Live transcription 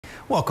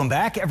Welcome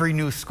back. Every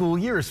new school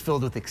year is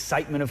filled with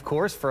excitement, of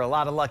course, for a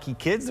lot of lucky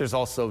kids. There's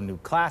also new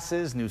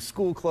classes, new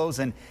school clothes,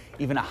 and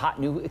even a hot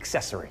new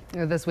accessory.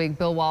 This week,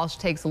 Bill Walsh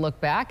takes a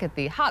look back at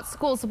the hot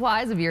school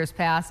supplies of years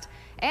past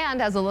and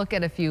has a look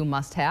at a few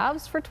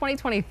must-haves for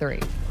 2023.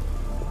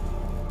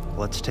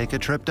 Let's take a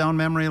trip down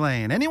memory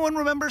lane. Anyone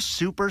remember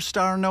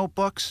Superstar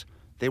notebooks?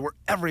 They were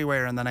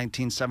everywhere in the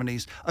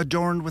 1970s,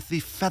 adorned with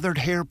the feathered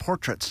hair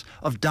portraits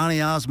of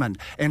Donny Osmond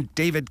and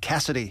David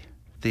Cassidy.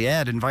 The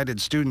ad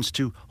invited students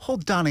to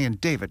hold Donny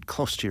and David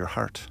close to your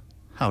heart.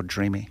 How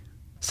dreamy.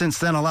 Since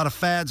then, a lot of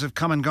fads have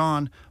come and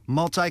gone.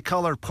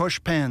 Multicolor push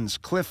pens,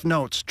 Cliff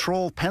Notes,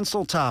 Troll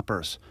pencil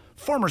toppers.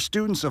 Former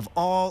students of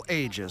all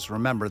ages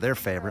remember their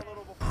favorite.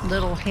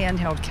 Little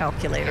handheld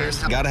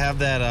calculators. Gotta have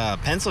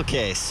that pencil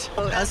case.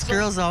 Us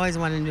girls always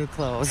wanted new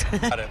clothes.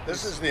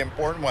 This is the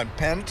important one,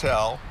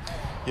 Pentel.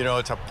 You know,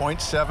 it's a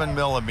 0.7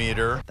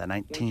 millimeter. The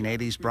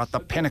 1980s brought the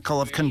pinnacle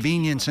of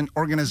convenience and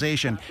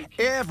organization.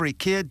 Every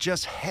kid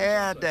just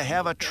had to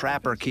have a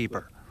Trapper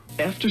Keeper.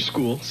 After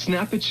school,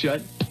 snap it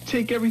shut,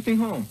 take everything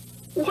home.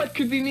 What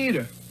could be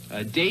neater?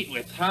 A date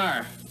with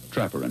her.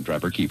 Trapper and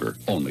Trapper Keeper,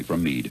 only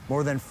from Meade.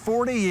 More than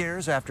 40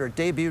 years after it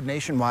debuted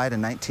nationwide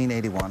in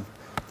 1981,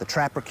 the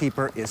Trapper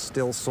Keeper is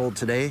still sold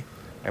today.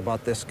 I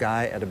bought this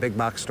guy at a big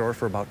box store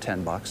for about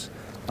 10 bucks.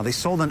 Now, they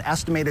sold an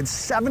estimated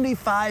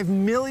 75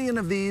 million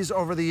of these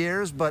over the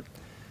years, but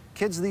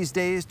kids these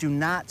days do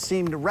not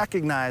seem to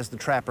recognize the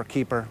Trapper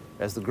Keeper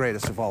as the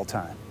greatest of all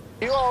time.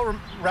 Do you all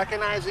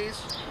recognize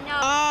these?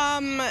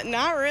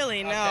 Not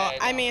really, no. Okay, no.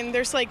 I mean,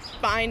 there's like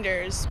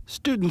binders.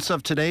 Students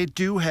of today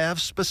do have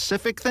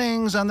specific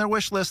things on their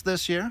wish list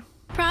this year.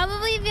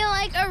 Probably feel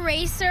like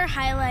eraser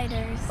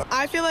highlighters.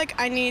 I feel like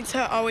I need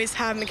to always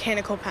have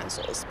mechanical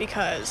pencils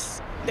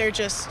because they're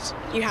just,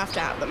 you have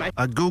to have them.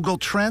 A Google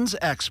Trends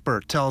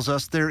expert tells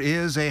us there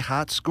is a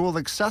hot school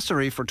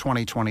accessory for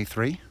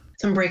 2023.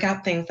 Some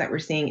breakout things that we're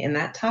seeing in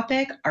that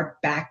topic are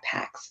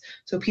backpacks.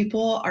 So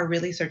people are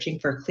really searching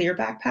for clear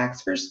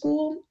backpacks for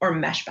school or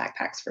mesh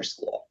backpacks for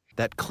school.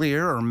 That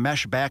clear or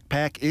mesh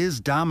backpack is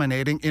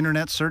dominating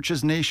internet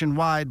searches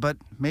nationwide, but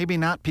maybe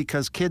not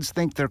because kids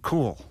think they're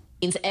cool.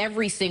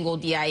 Every single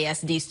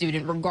DISD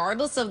student,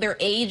 regardless of their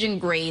age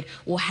and grade,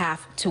 will have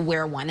to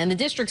wear one. And the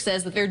district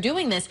says that they're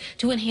doing this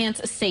to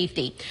enhance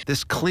safety.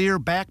 This clear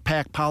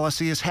backpack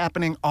policy is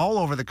happening all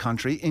over the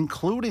country,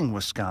 including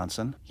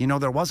Wisconsin. You know,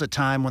 there was a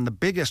time when the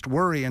biggest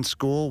worry in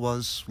school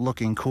was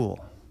looking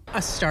cool.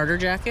 A starter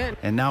jacket.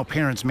 And now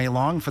parents may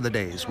long for the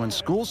days when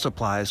school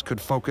supplies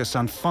could focus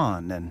on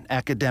fun and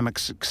academic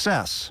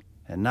success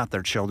and not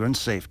their children's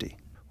safety.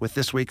 With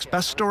this week's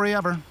Best Story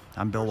Ever,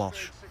 I'm Bill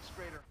Walsh.